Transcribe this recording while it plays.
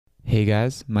Hey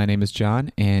guys, my name is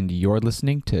John, and you're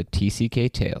listening to TCK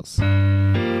Tales.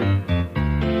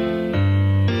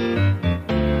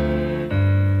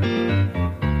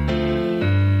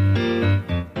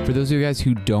 For those of you guys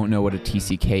who don't know what a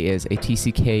TCK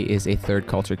is a third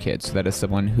culture kid. So that is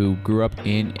someone who grew up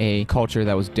in a culture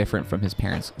that was different from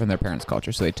their parents'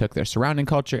 culture. So they took their surrounding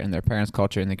culture and their parents'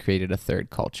 culture and they created a third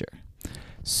culture.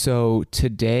 So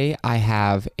today I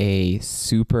have a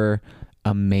super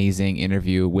amazing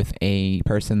interview with a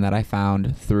person that I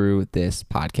found through this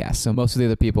podcast. So most of the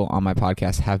other people on my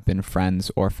podcast have been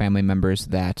friends or family members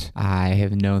that I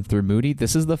have known through Moody.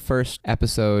 This is the first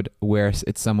episode where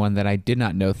it's someone that I did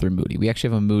not know through Moody. We actually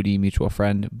have a Moody mutual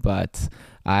friend, but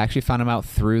I actually found him out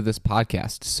through this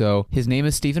podcast. So his name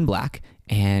is Stephen Black,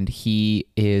 and he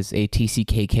is a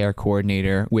TCK care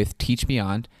coordinator with Teach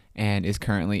Beyond and is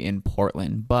currently in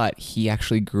Portland, but he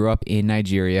actually grew up in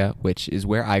Nigeria, which is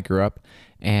where I grew up.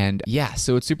 And yeah,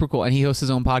 so it's super cool. And he hosts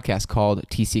his own podcast called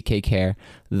TCK Care,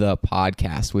 the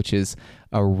podcast, which is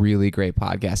a really great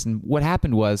podcast. And what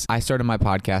happened was I started my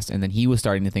podcast and then he was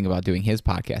starting to think about doing his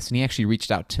podcast. And he actually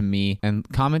reached out to me and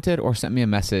commented or sent me a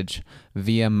message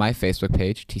via my Facebook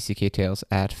page,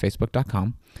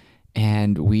 tcktales@facebook.com.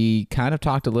 And we kind of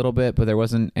talked a little bit, but there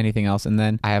wasn't anything else. And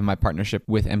then I have my partnership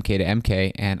with MK to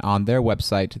MK, and on their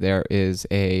website, there is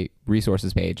a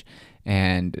resources page,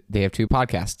 and they have two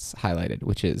podcasts highlighted,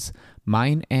 which is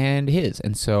mine and his.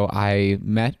 And so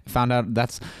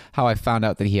that's how I found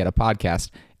out that he had a podcast.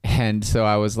 And so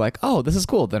I was like, oh, this is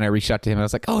cool. Then I reached out to him and I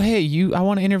was like, oh, hey, I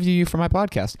want to interview you for my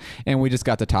podcast. And we just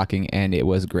got to talking and it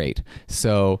was great.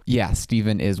 So yeah,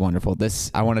 Stephen is wonderful.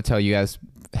 I want to tell you guys,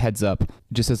 heads up,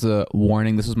 just as a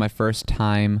warning, this was my first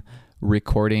time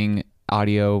recording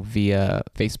audio via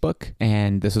Facebook,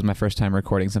 and this was my first time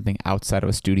recording something outside of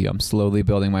a studio. I'm slowly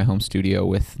building my home studio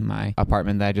with my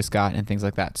apartment that I just got and things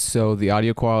like that. So the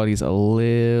audio quality is a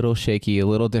little shaky, a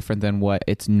little different than what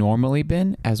it's normally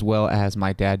been, as well as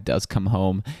my dad does come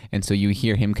home, and so you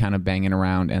hear him kind of banging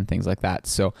around and things like that.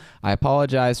 So I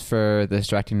apologize for the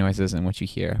distracting noises and what you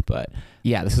hear, but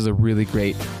yeah, this is a really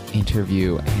great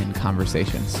interview and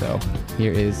conversation. So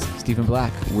here is Stephen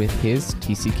Black with his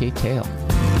TCK tale.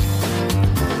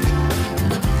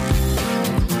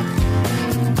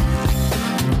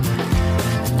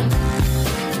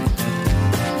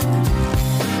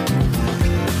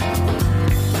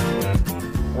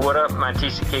 What up, my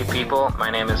TCK people? My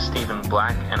name is Stephen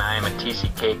Black, and I am a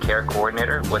TCK care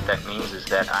coordinator. What that means is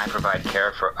that I provide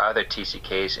care for other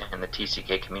TCKs in the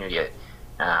TCK community.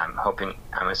 I'm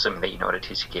assuming that you know what a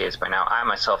TCK is by now. I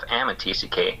myself am a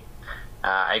TCK.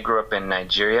 I grew up in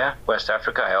Nigeria, West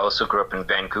Africa. I also grew up in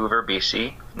Vancouver,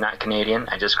 BC. Not Canadian,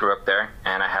 I just grew up there,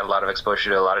 and I had a lot of exposure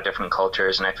to a lot of different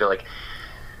cultures, and I feel like,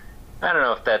 I don't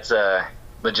know if that's a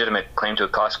legitimate claim to a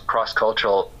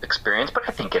cross-cultural experience, but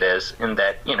I think it is, in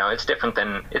that, it's different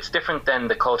than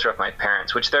the culture of my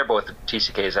parents, which they're both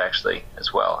TCKs actually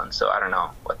as well, and so I don't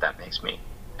know what that makes me.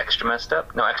 Extra messed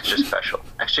up? No, extra special.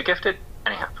 Extra gifted?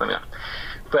 Anyhow, moving on.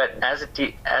 But as a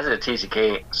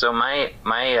TCK, so my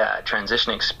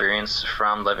transition experience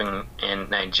from living in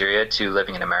Nigeria to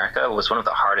living in America was one of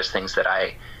the hardest things that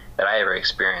I ever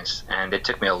experienced, and it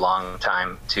took me a long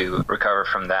time to recover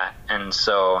from that. And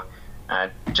so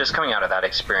just coming out of that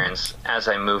experience, as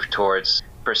I moved towards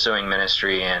pursuing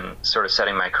ministry and sort of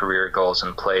setting my career goals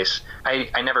in place,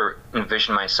 I never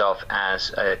envisioned myself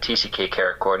as a TCK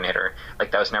care coordinator.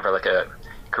 Like, that was never like a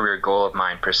career goal of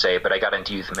mine per se, but I got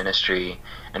into youth ministry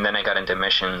and then I got into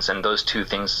missions, and those two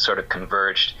things sort of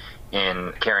converged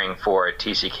in caring for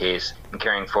TCKs and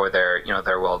caring for their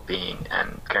well-being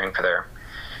and trying to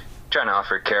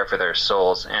offer care for their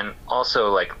souls. And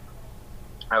also, like,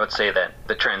 I would say that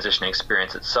the transition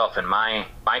experience itself and my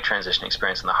transition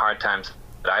experience and the hard times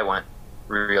that I went,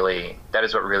 that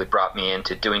is what really brought me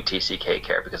into doing TCK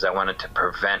care, because I wanted to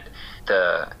prevent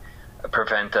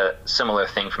a similar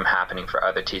thing from happening for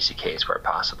other TCKs where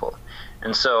possible.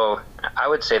 And so I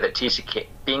would say that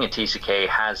being a TCK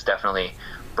has definitely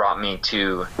brought me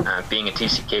to being a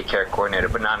TCK care coordinator,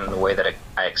 but not in the way that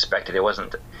I expected. It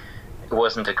wasn't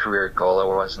a career goal,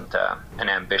 or wasn't an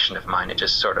ambition of mine. It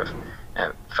just sort of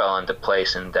fell into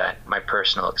place, and that my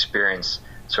personal experience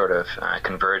sort of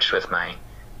converged with my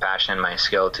passion and my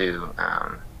skill to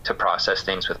process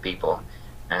things with people.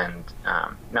 And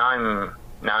now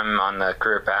I'm on the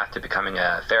career path to becoming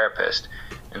a therapist.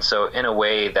 And so in a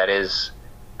way that is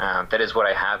what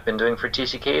I have been doing for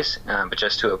TCKs, but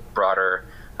just to a broader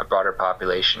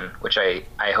population, which I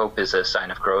hope is a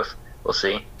sign of growth. We'll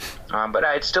see. But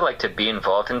I'd still like to be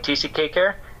involved in TCK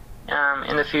care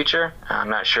in the future. I'm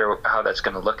not sure how that's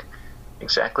going to look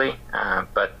exactly,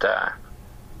 but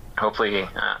hopefully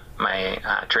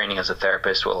my training as a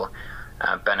therapist will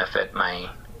benefit my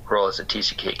role as a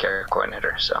TCK care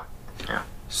coordinator. So, yeah.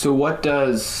 So what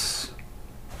does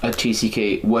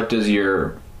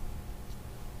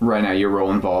right now your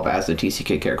role involve as a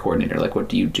TCK care coordinator? Like, what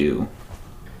do you do?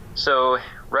 So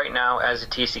right now, as a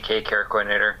TCK care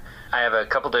coordinator, I have a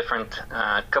couple different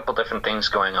things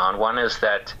going on. One is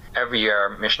that every year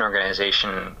our mission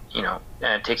organization,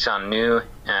 takes on new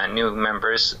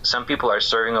members. Some people are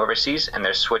serving overseas and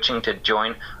they're switching to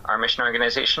join our mission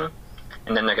organization,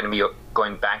 and then they're going to be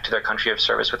going back to their country of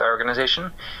service with our organization.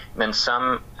 And then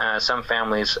some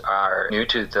families are new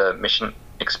to the mission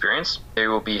experience. They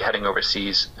will be heading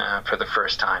overseas for the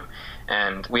first time.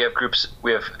 And we have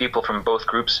people from both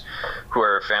groups who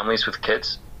are families with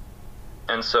kids.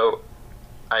 And so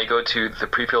I go to the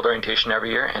pre-field orientation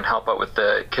every year and help out with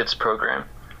the kids program,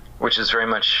 which is very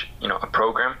much, a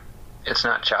program. It's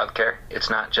not childcare. It's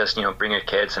not just, bring your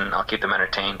kids and I'll keep them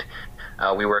entertained.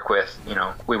 We work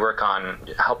on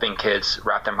helping kids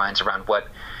wrap their minds around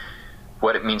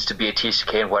what it means to be a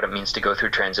TCK and what it means to go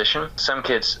through transition. Some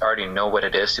kids already know what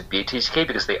it is to be a TCK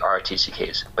because they are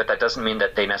TCKs, but that doesn't mean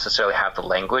that they necessarily have the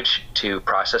language to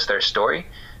process their story.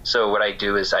 So what I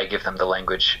do is I give them the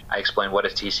language. I explain what a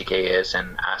TCK is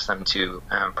and ask them to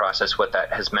process what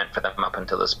that has meant for them up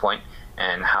until this point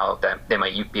and how that they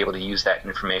might be able to use that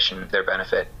information to their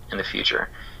benefit in the future.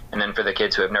 And then for the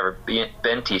kids who have never been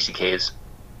TCKs,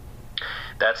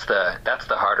 that's the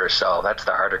harder sell. That's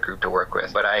the harder group to work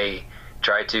with. But I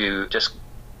try to just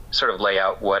sort of lay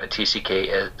out what a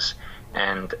TCK is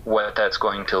and what that's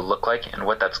going to look like and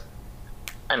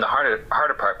the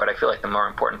harder part, but I feel like the more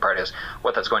important part is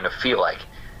what that's going to feel like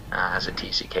as a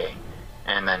TCK,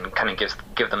 and then kind of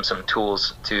give them some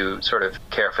tools to sort of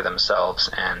care for themselves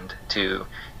and to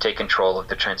take control of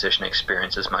the transition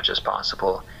experience as much as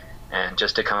possible, and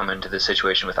just to come into the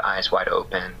situation with eyes wide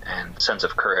open and sense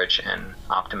of courage and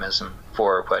optimism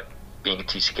for what being a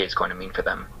TCK is going to mean for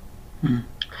them. Mm.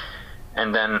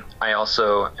 And then I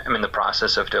also am in the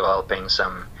process of developing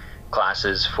some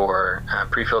classes for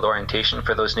pre-field orientation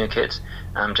for those new kids.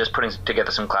 Just putting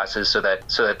together some classes so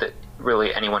that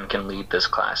really anyone can lead this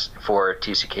class for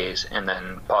TCKs, and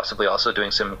then possibly also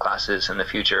doing some classes in the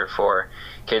future for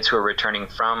kids who are returning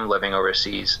from living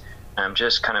overseas,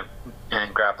 just kind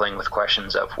of grappling with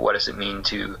questions of what does it mean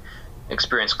to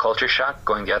experience culture shock,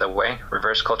 going the other way,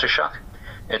 reverse culture shock.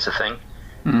 It's a thing.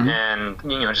 Mm-hmm.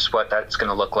 And just what that's going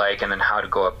to look like, and then how to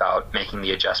go about making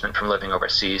the adjustment from living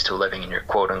overseas to living in your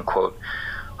quote-unquote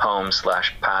home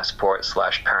 / passport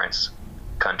 / parents'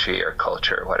 country or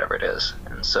culture, whatever it is.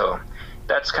 And so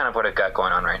that's kind of what I've got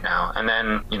going on right now. And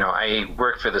then I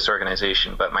work for this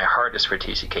organization, but my heart is for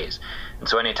TCKs. And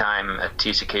so anytime a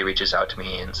TCK reaches out to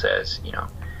me and says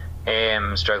hey,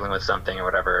 I'm struggling with something or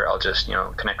whatever, I'll just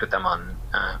connect with them on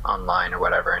online or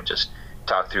whatever, and just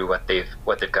talk through what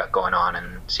they've got going on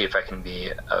and see if I can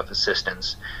be of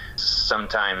assistance.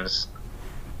 Sometimes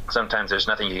there's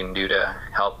nothing you can do to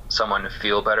help someone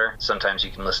feel better. Sometimes you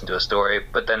can listen to a story,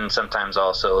 but then sometimes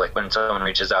also, like when someone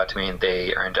reaches out to me and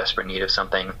they are in desperate need of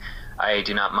something, I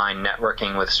do not mind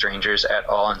networking with strangers at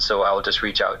all, and so I will just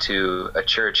reach out to a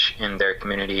church in their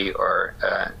community or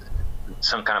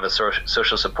some kind of a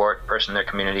social support person in their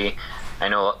community. I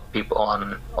know people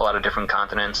on a lot of different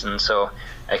continents, and so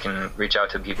I can reach out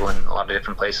to people in a lot of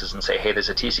different places and say, hey, there's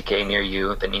a TCK near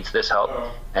you that needs this help,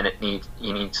 and you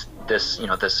need this,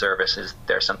 this service. Is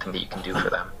there something that you can do for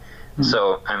them? Mm-hmm.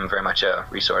 So I'm very much a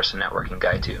resource and networking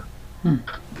guy too.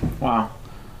 Wow,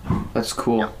 that's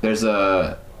cool. Yep. There's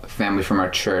a family from our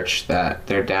church that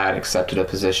their dad accepted a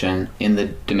position in the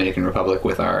Dominican Republic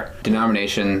with our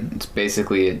denomination. It's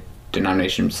basically a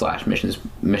denomination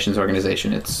 / missions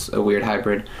organization. It's a weird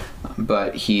hybrid,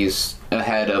 but he's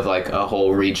ahead of like a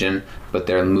whole region, but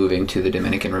they're moving to the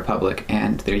Dominican Republic,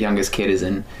 and their youngest kid is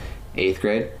in 8th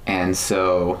grade. And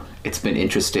so it's been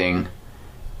interesting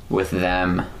with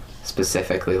them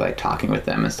specifically, like talking with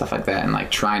them and stuff like that, and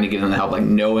like trying to give them the help, like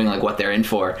knowing like what they're in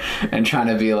for, and trying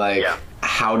to be like,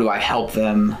 how do I help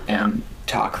them and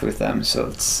talk with them. So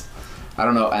it's, I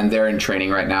don't know, and they're in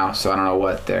training right now, so I don't know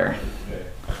what they're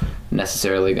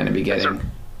necessarily going to be getting.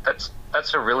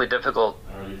 That's a really difficult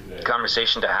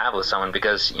conversation to have with someone,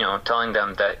 because telling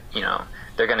them that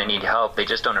they're going to need help, they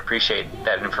just don't appreciate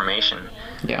that information.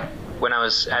 Yeah. When I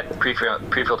was at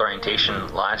pre-field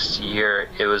orientation last year,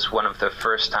 it was one of the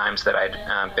first times that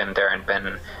I'd been there and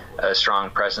been a strong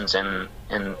presence in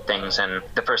things, and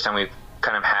the first time we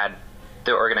kind of had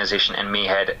the organization and me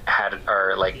had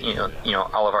our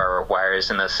all of our wires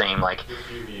in the same like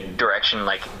direction,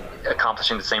 like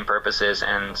accomplishing the same purposes.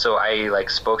 And so I like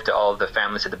spoke to all of the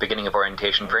families at the beginning of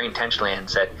orientation very intentionally and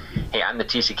said, hey, I'm the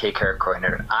TCK care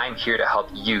coordinator. I'm here to help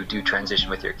you do transition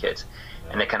with your kids.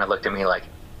 And they kind of looked at me like,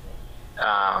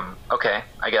 okay,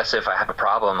 I guess if I have a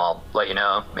problem, I'll let you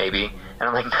know, maybe. And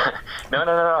I'm like,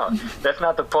 no, that's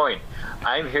not the point.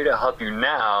 I'm here to help you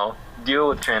now deal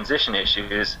with transition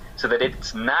issues so that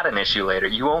it's not an issue later.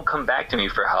 You won't come back to me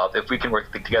for help if we can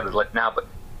work together now. But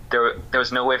there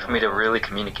was no way for me to really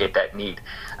communicate that need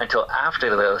until after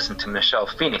they listened to Michelle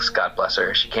Phoenix, God bless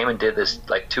her. She came and did this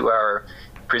like 2-hour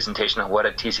presentation on what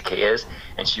a TCK is,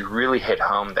 and she really hit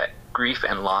home that grief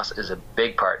and loss is a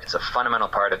big part. It's a fundamental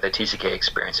part of the TCK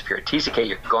experience. If you're a TCK,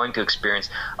 you're going to experience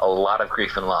a lot of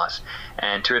grief and loss.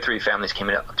 And 2 or 3 families came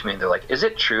up to me and they're like, is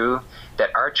it true that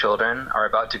our children are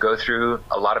about to go through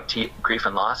a lot of grief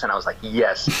and loss? And I was like,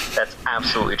 yes, that's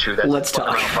absolutely true. That's a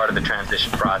fundamental part of the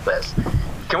transition process.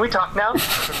 Can we talk now?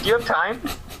 Do you have time?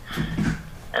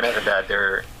 And after that,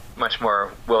 they're much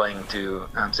more willing to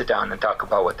sit down and talk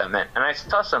about what that meant. And I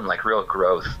saw some like real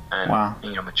growth and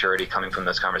maturity coming from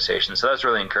those conversations. So that was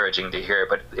really encouraging to hear.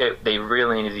 But they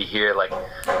really need to hear like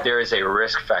there is a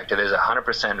risk factor. There's a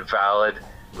 100% valid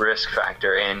risk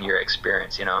factor in your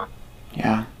experience,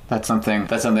 Yeah, that's something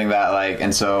that like,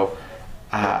 and so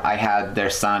I had their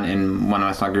son in one of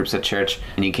my small groups at church,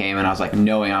 and he came and I was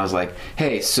like,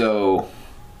 hey, so,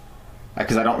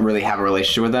 because I don't really have a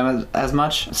relationship with them as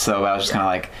much, so I was just kind of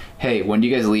like, hey, when do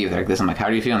you guys leave? They're like this. I'm like, how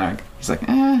do you feel? And he's like,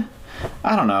 I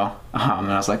don't know.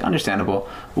 And I was like, understandable.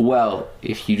 Well,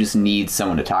 if you just need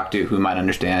someone to talk to who might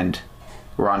understand,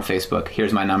 we're on Facebook.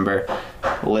 Here's my number.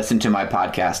 Listen to my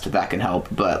podcast. That can help.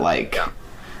 But like,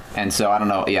 and so I don't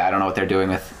know. Yeah, I don't know what they're doing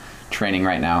with training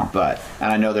right now.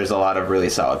 And I know there's a lot of really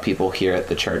solid people here at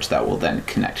the church that will then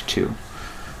connect to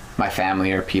my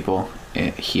family or people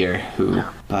here who,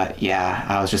 but yeah,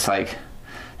 I was just like,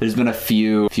 there's been a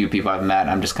few people I've met.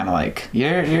 I'm just kind of like,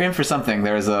 you're in for something.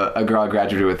 There was a girl I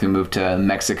graduated with who moved to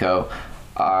Mexico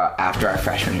after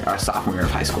our sophomore year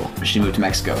of high school. She moved to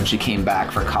Mexico and she came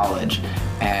back for college,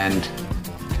 and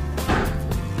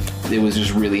it was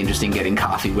just really interesting getting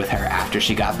coffee with her after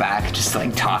she got back, just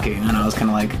like talking. And I was kind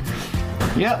of like,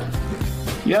 yep.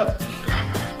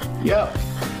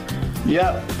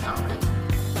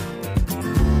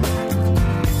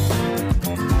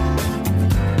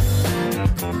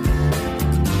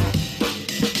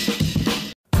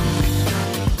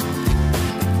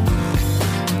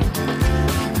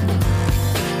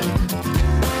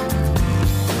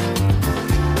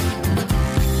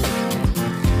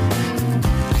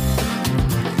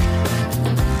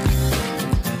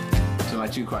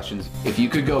 Two questions. If you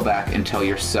could go back and tell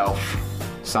yourself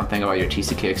something about your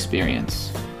TCK experience,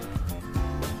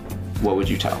 what would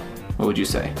you tell? What would you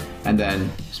say? And then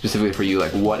specifically for you,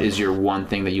 like, what is your one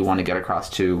thing that you want to get across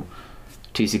to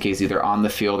TCKs, either on the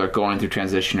field or going through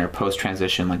transition or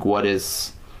post-transition? Like, what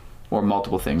is, or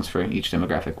multiple things for each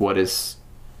demographic, what is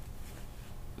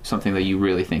something that you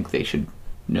really think they should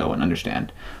know and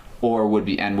understand, or would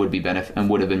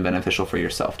have been beneficial for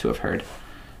yourself to have heard?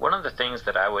 One of the things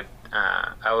that I would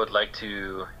like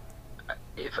to,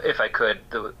 if I could,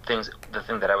 the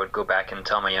thing that I would go back and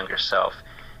tell my younger self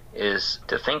is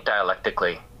to think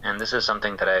dialectically. And this is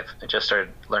something that I've just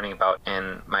started learning about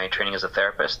in my training as a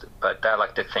therapist. But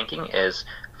dialectic thinking is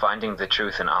finding the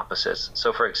truth in opposites.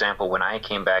 So for example, when I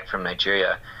came back from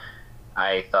Nigeria,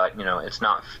 I thought, it's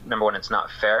not, number one, it's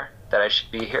not fair that I should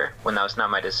be here when that was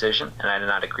not my decision, and I did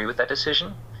not agree with that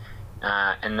decision.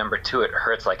 And number two, it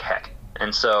hurts like heck.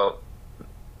 And so,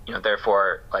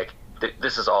 therefore, like,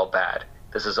 this is all bad.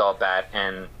 This is all bad,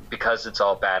 and because it's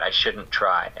all bad, I shouldn't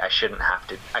try. I shouldn't have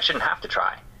to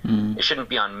try. Mm. It shouldn't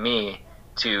be on me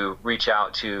to reach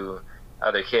out to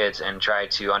other kids and try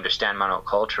to understand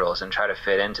monoculturals and try to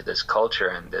fit into this culture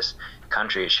and this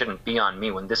country. It shouldn't be on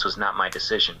me when this was not my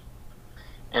decision.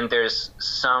 And there's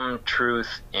some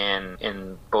truth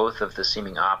in both of the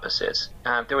seeming opposites.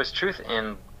 There was truth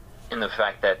in the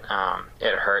fact that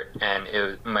it hurt, and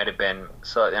it might have been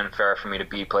slightly unfair for me to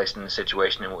be placed in a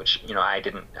situation in which I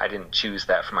didn't choose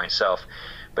that for myself.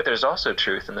 But there's also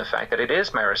truth in the fact that it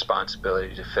is my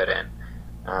responsibility to fit in.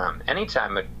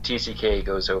 Anytime a TCK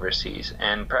goes overseas,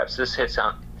 and perhaps this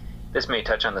may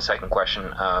touch on the second question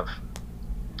of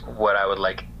what I would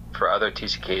like for other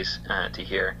TCKs to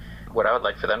hear. What I would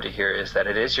like for them to hear is that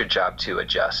it is your job to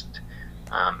adjust.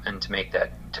 And to make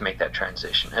that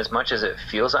transition. As much as it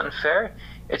feels unfair,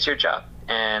 it's your job.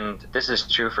 And this is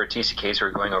true for TCKs who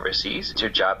are going overseas. It's your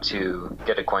job to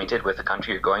get acquainted with the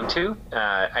country you're going to.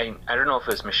 I don't know if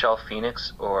it was Michelle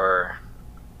Phoenix or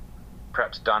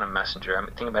perhaps Donna Messenger. I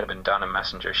think it might have been Donna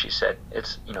Messenger. She said,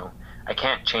 it's, I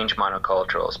can't change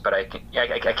monoculturals, but I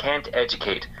can't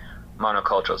educate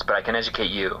monoculturals, but I can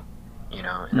educate you,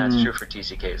 and that's true for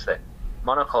TCKs, that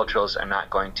monoculturals are not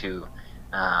going to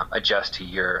adjust to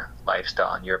your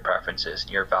lifestyle and your preferences,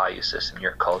 and your value system,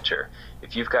 your culture.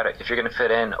 If you're going to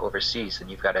fit in overseas, then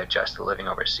you've got to adjust to living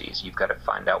overseas. You've got to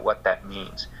find out what that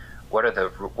means. What are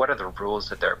the rules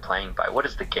that they're playing by? What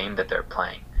is the game that they're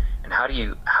playing? And how do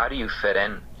you fit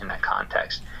in that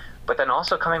context? But then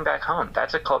also coming back home,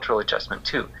 that's a cultural adjustment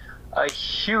too, a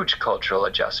huge cultural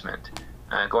adjustment.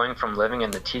 Going from living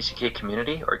in the TCK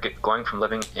community, or going from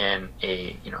living in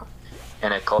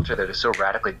a culture that is so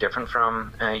radically different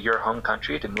from your home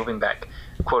country, to moving back,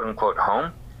 quote unquote,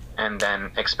 home, and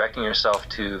then expecting yourself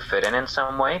to fit in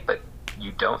some way, but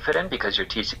you don't fit in because you're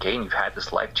TCK and you've had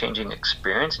this life-changing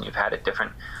experience and you've had a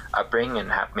different upbringing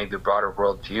and have maybe a broader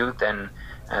worldview than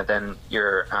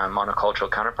your monocultural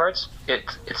counterparts.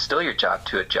 It's still your job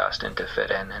to adjust and to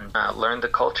fit in and learn the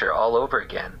culture all over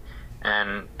again.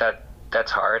 And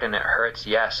that's hard and it hurts,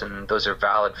 yes, and those are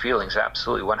valid feelings,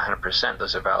 absolutely 100%.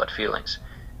 Those are valid feelings,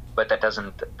 but that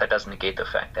doesn't negate the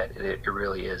fact that it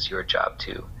really is your job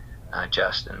to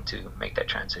adjust and to make that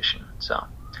transition. So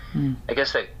I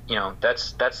guess that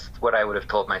that's what I would have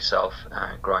told myself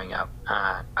growing up.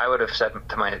 I would have said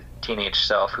to my teenage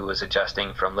self, who was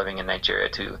adjusting from living in Nigeria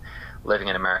to living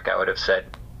in America, I would have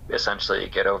said essentially,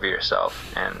 get over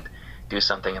yourself and do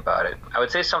something about it. I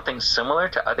would say something similar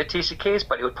to other TCKs,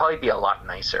 but it would probably be a lot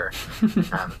nicer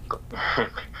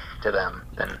to them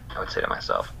than I would say to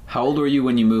myself. How old were you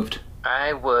when you moved?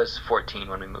 I was 14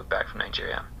 when we moved back from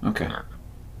Nigeria. Okay. Yeah.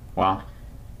 Wow.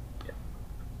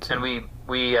 And we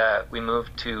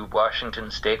moved to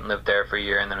Washington State and lived there for a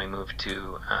year, and then we moved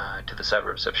to the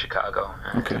suburbs of Chicago,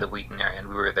 to the Wheaton area, and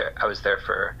I was there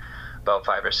for about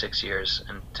 5 or 6 years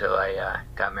until I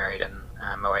got married, and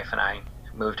my wife and I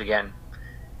moved again,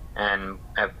 and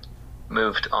I've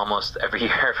moved almost every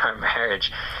year of our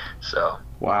marriage. So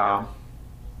wow.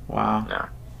 Yeah.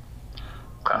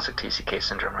 Classic TCK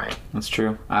syndrome, right? That's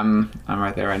true. I'm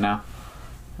right there right now.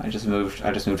 I just moved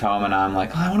home, and I'm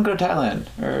like, I want to go to Thailand.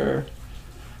 Or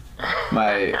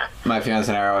my fiance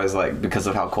and I are always like, because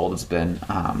of how cold it's been,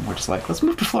 we're just like, let's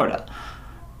move to Florida.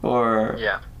 Or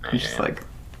like,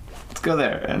 let's go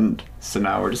there. And so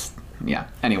now we're just,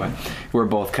 anyway, we're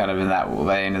both kind of in that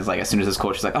way. And it's like, as soon as it's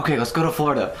cold, she's like, okay, let's go to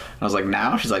Florida. And I was like,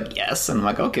 now? She's like, yes. And I'm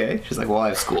like, okay. She's like, well, I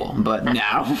have school, but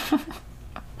now.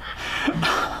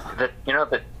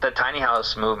 The tiny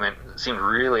house movement seemed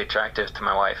really attractive to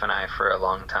my wife and I for a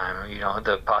long time.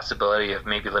 The possibility of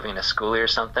maybe living in a schoolie or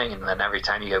something, and then every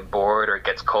time you get bored or it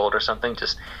gets cold or something,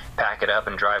 just pack it up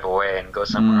and drive away and go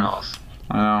somewhere else.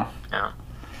 I know.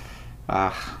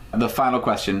 The final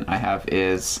question I have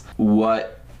is,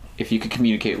 what if you could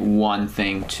communicate one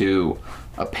thing to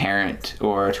a parent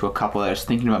or to a couple that's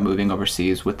thinking about moving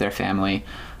overseas with their family,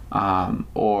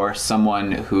 or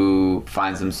someone who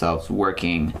finds themselves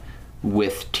working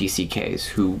with TCKs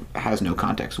who has no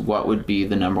context, what would be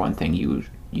the number one thing you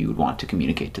would want to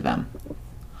communicate to them?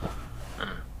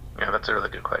 Yeah, that's a really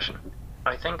good question.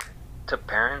 I think to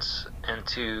parents and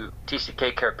to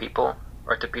TCK care people,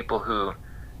 or to people who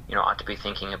ought to be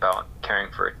thinking about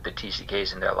caring for the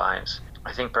TCKs in their lives,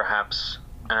 I think perhaps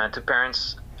to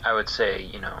parents I would say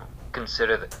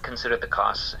consider the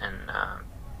costs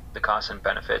and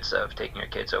benefits of taking your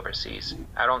kids overseas.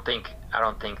 I don't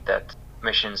think that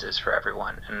missions is for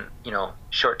everyone, and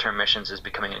short-term missions is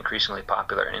becoming increasingly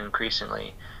popular and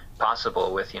increasingly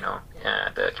possible with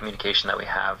the communication that we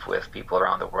have with people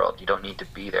around the world. You don't need to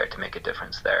be there to make a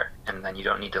difference there, and then you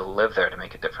don't need to live there to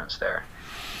make a difference there.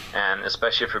 And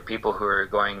especially for people who are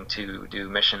going to do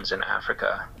missions in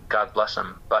Africa, God bless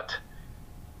them, but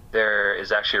there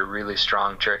is actually a really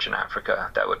strong church in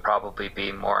Africa that would probably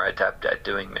be more adept at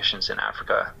doing missions in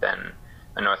Africa than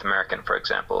a North American, for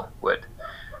example, would.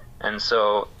 And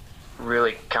so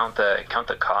really count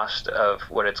the cost of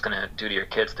what it's going to do to your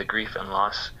kids, the grief and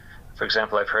loss. For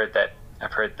example, I've heard that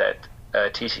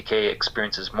TCK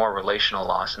experiences more relational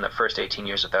loss in the first 18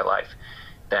 years of their life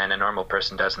than a normal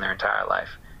person does in their entire life.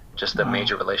 Just the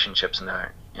major relationships in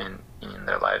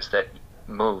their lives that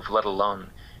move, let alone,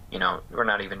 we're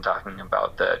not even talking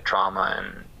about the trauma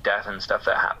and death and stuff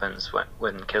that happens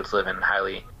when kids live in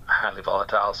highly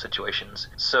volatile situations.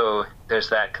 So there's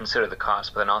that, consider the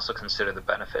cost, but then also consider the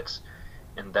benefits.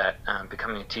 In that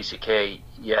becoming a TCK,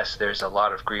 yes, there's a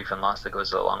lot of grief and loss that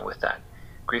goes along with that.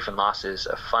 Grief and loss is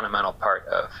a fundamental part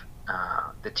of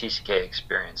the TCK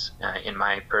experience, in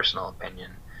my personal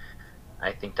opinion.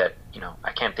 I think that,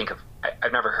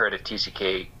 I've never heard a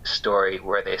TCK story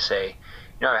where they say,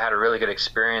 I had a really good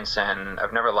experience and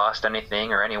I've never lost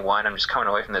anything or anyone. I'm just coming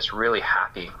away from this really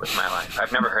happy with my life.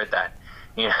 I've never heard that.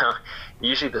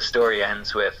 Usually the story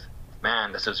ends with,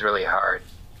 man, this was really hard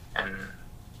and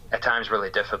at times really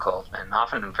difficult and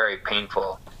often very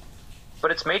painful.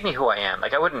 But it's made me who I am.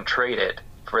 Like, I wouldn't trade it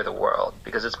for the world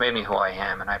because it's made me who I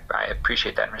am, and I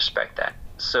appreciate that and respect that.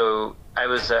 So I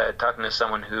was talking to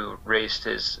someone who raised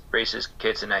his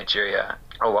kids in Nigeria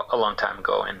a long time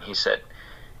ago, and he said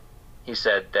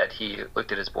that he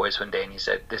looked at his boys one day and he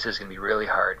said, this is going to be really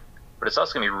hard, but it's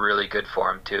also going to be really good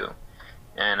for him too.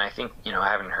 And I think,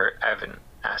 I haven't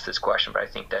asked this question, but I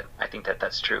think that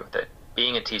that's true, that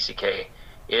being a TCK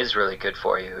is really good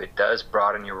for you. It does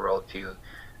broaden your worldview.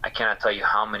 I cannot tell you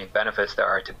how many benefits there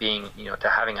are to being, to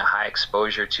having a high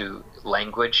exposure to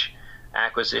language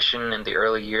acquisition in the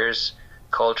early years,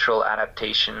 cultural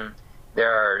adaptation.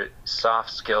 There are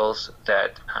soft skills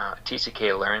that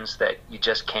TCK learns that you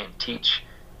just can't teach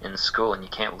in school and you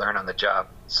can't learn on the job.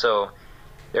 So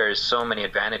there is so many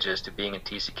advantages to being a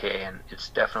TCK, and it's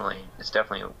definitely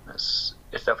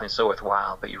so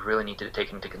worthwhile. But you really need to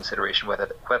take into consideration whether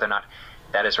or not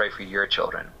that is right for your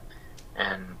children.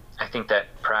 And I think that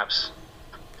perhaps,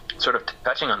 sort of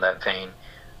touching on that vein,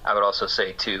 I would also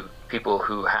say to people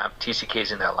who have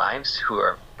TCKs in their lives, who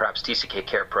are perhaps TCK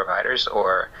care providers,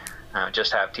 or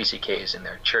just have TCKs in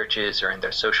their churches or in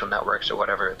their social networks or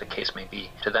whatever the case may be.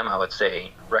 To them, I would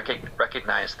say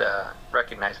recognize the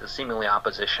seemingly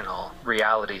oppositional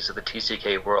realities of the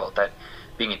TCK world. That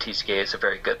being a TCK is a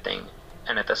very good thing,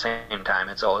 and at the same time,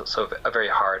 it's also a very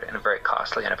hard and a very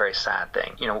costly and a very sad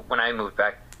thing. When I moved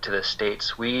back to the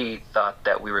States, we thought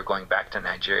that we were going back to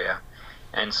Nigeria,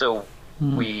 and so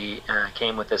we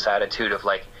came with this attitude of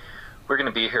like, we're going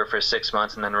to be here for 6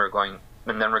 months and then we're going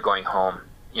home.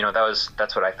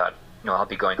 That's what I thought. I'll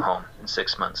be going home in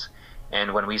 6 months.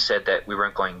 And when we said that we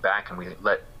weren't going back, and we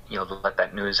let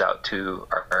that news out to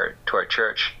our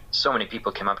church, so many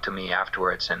people came up to me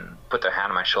afterwards and put their hand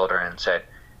on my shoulder and said,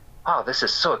 "Oh, this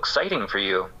is so exciting for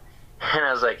you." And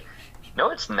I was like, "No,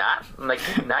 it's not. Like,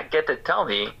 you did not get to tell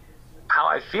me how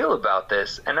I feel about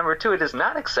this. And number two, it is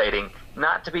not exciting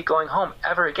not to be going home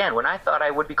ever again. When I thought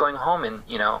I would be going home in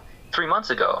 3 months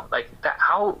ago, like that,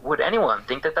 how would anyone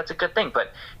think that that's a good thing?"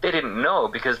 But they didn't know,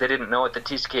 because they didn't know what the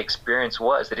TCK experience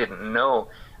was. They didn't know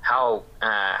how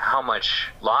much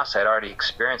loss I'd already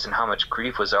experienced and how much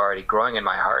grief was already growing in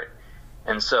my heart.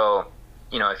 And so,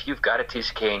 if you've got a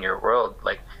TCK in your world,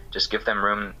 like, just give them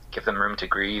room to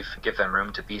grieve, give them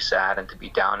room to be sad and to be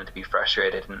down and to be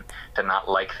frustrated and to not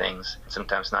like things,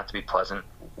 sometimes not to be pleasant.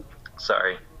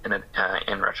 Sorry,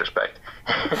 in retrospect.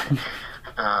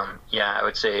 I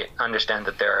would say understand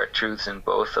that there are truths in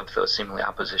both of those seemingly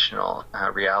oppositional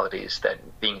realities, that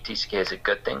being a TCK is a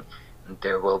good thing.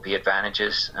 There will be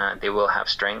advantages, they will have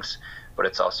strengths, but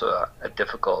it's also a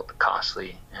difficult,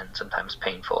 costly, and sometimes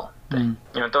painful thing.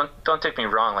 Don't take me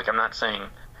wrong. Like, I'm not saying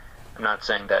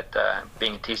that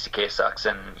being a TCK sucks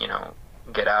and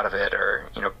get out of it, or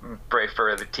pray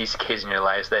for the TCKs in your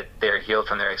lives that they're healed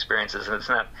from their experiences. And it's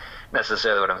not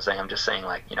necessarily what I'm saying. I'm just saying,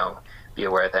 like, be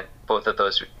aware that both of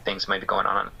those things might be going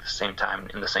on at the same time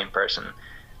in the same person.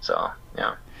 So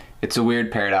it's a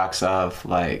weird paradox of,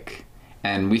 like,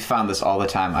 and we found this all the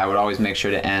time. I would always make sure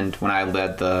to end, when I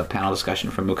led the panel discussion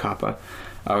for Mukapa,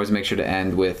 I always make sure to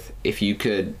end with, if you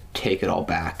could take it all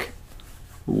back,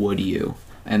 would you?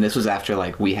 And this was after,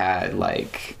 like, we had,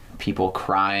 like, people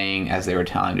crying as they were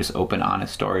telling just open,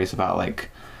 honest stories about, like,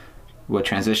 what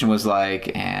transition was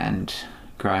like and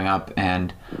growing up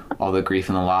and all the grief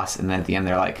and the loss. And then at the end,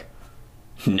 they're like,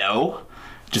 no,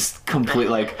 just complete,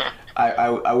 like,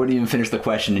 I wouldn't even finish the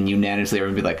question, and unanimously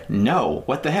everyone would be like, no,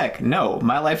 what the heck? No,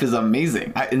 my life is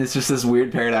amazing. And it's just this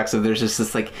weird paradox of, there's just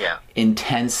this, like,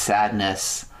 intense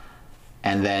sadness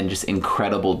and then just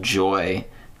incredible joy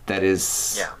that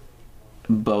is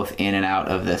both in and out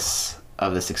of this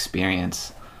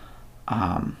experience.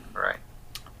 Right.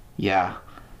 Yeah.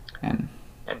 And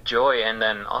joy, and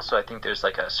then also I think there's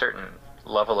like a certain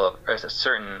level of, or a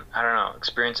certain,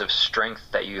 experience of strength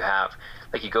that you have.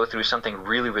 Like, you go through something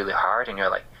really, really hard and you're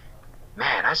like,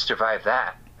 man, I survived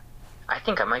that. I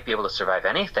think I might be able to survive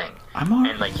anything.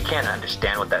 And, like, you can't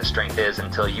understand what that strength is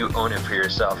until you own it for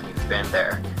yourself and you've been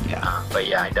there.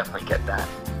 But I definitely get that.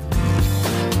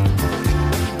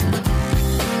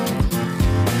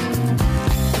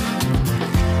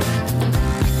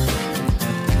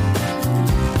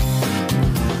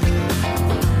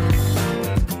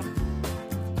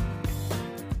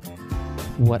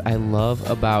 What I love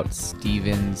about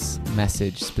Stephen's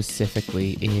message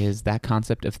specifically is that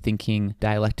concept of thinking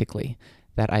dialectically.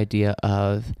 That idea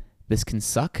of, this can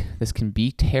suck, this can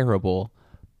be terrible,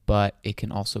 but it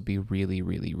can also be really,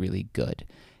 really, really good.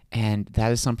 And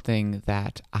that is something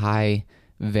that I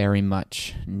very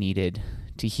much needed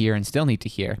to hear and still need to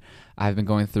hear. I've been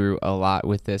going through a lot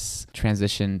with this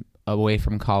transition away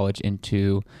from college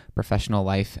into professional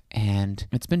life, and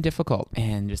it's been difficult.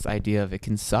 And this idea of it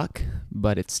can suck,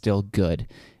 but it's still good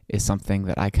is something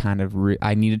that I kind of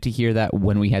I needed to hear that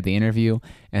when we had the interview,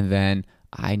 and then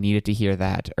I needed to hear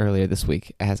that earlier this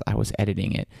week as I was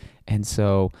editing it. And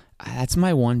so that's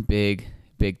my one big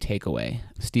takeaway.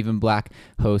 Stephen Black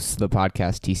hosts the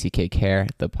podcast TCK Care,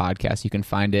 the podcast. You can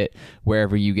find it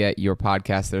wherever you get your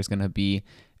podcast. There's going to be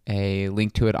a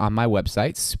link to it on my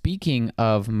website. Speaking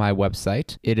of my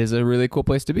website, it is a really cool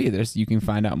place to be. You can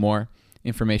find out more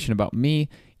information about me.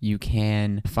 You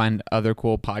can find other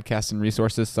cool podcasts and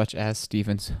resources such as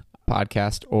Stephen's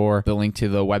podcast or the link to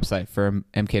the website for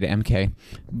MK to MK.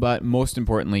 But most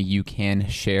importantly, you can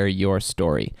share your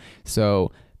story.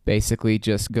 So basically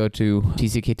just go to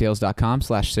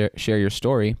tcktales.com/share your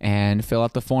story and fill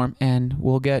out the form, and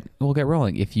we'll get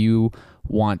rolling. If you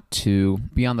want to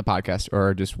be on the podcast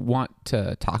or just want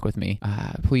to talk with me,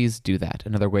 please do that.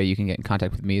 Another way you can get in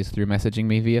contact with me is through messaging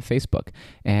me via Facebook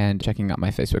and checking out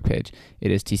my Facebook page. It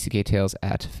is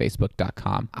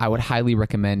tcktales@facebook.com. I would highly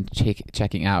recommend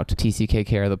checking out TCK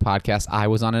Care, the podcast. I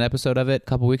was on an episode of it a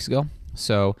couple weeks ago,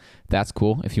 so that's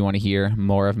cool. If you want to hear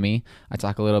more of me, I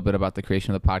talk a little bit about the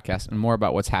creation of the podcast and more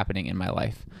about what's happening in my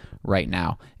life right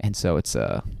now. And so it's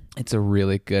a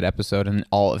really good episode, and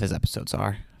all of his episodes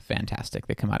are fantastic.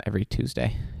 They come out every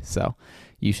Tuesday. So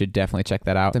you should definitely check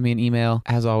that out. Send me an email.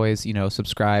 As always,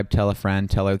 subscribe, tell a friend,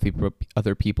 tell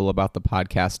other people about the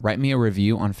podcast. Write me a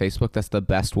review on Facebook. That's the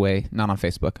best way, not on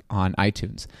Facebook, on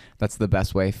iTunes. That's the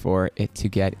best way for it to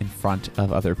get in front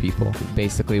of other people.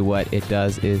 Basically what it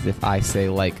does is if I say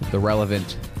like the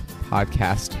Relevant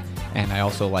podcast, and I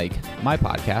also like my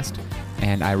podcast,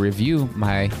 and I review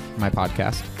my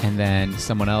podcast, and then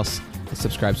someone else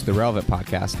subscribes to the Relevant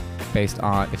podcast, based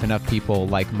on if enough people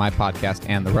like my podcast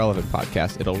and the Relevant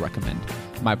podcast, it'll recommend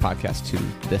my podcast to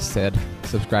this said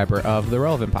subscriber of the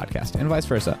Relevant podcast, and vice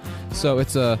versa. So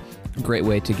it's a great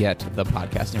way to get the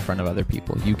podcast in front of other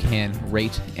people. You can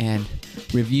rate and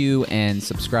review and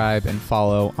subscribe and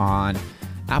follow on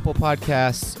Apple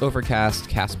Podcasts, Overcast,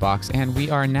 CastBox, and we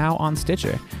are now on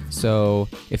Stitcher. So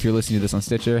if you're listening to this on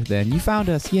Stitcher, then you found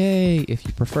us. Yay! If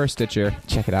you prefer Stitcher,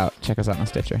 check it out. Check us out on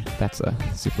Stitcher. That's a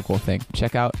super cool thing.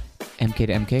 Check out MK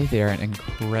to MK. They are an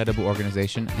incredible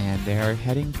organization, and they are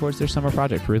heading towards their summer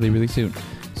project really, really soon.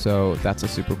 So that's a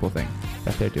super cool thing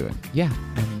that they're doing. Yeah.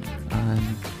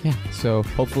 So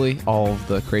hopefully all of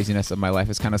the craziness of my life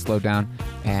has kind of slowed down,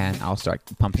 and I'll start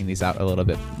pumping these out a little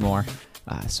bit more.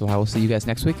 So I will see you guys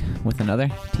next week with another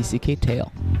TCK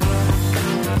Tale.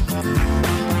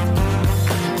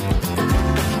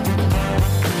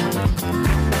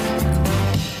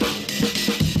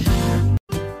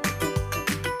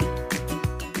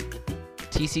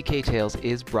 TCK Tales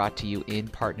is brought to you in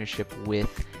partnership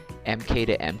with MK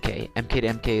to MK. MK to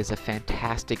MK is a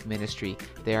fantastic ministry.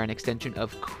 They are an extension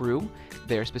of Cru.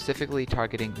 They are specifically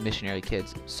targeting missionary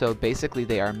kids. So basically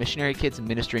they are missionary kids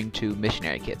ministering to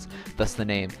missionary kids, thus the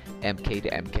name MK to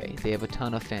MK. They have a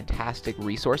ton of fantastic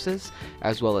resources,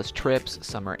 as well as trips,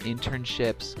 summer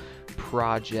internships,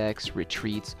 projects,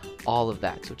 retreats, all of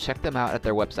that. So check them out at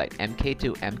their website,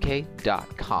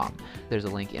 mk2mk.com. There's a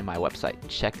link in my website.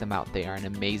 Check them out. They are an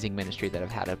amazing ministry that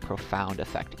have had a profound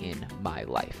effect in my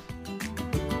life.